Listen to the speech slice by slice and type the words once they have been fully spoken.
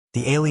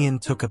the alien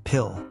took a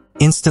pill,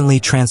 instantly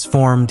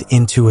transformed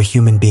into a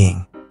human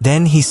being.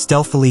 Then he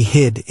stealthily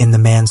hid in the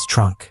man's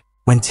trunk.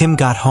 When Tim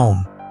got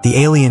home, the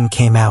alien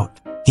came out.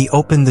 He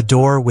opened the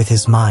door with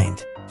his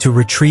mind to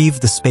retrieve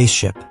the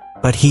spaceship,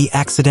 but he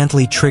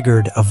accidentally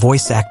triggered a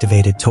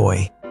voice-activated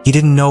toy. He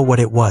didn't know what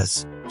it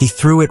was. He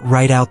threw it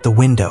right out the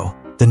window.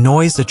 The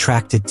noise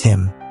attracted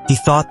Tim. He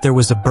thought there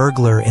was a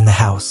burglar in the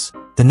house.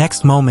 The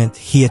next moment,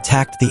 he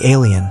attacked the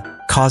alien,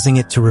 causing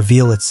it to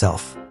reveal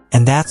itself.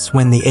 And that's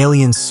when the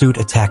alien's suit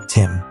attacked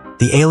Tim.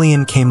 The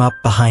alien came up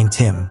behind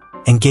Tim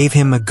and gave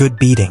him a good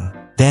beating.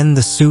 Then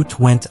the suit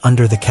went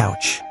under the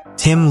couch.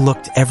 Tim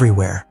looked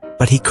everywhere,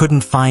 but he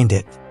couldn't find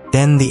it.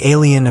 Then the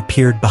alien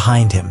appeared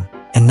behind him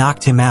and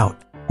knocked him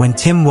out. When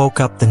Tim woke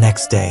up the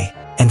next day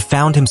and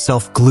found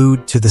himself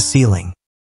glued to the ceiling,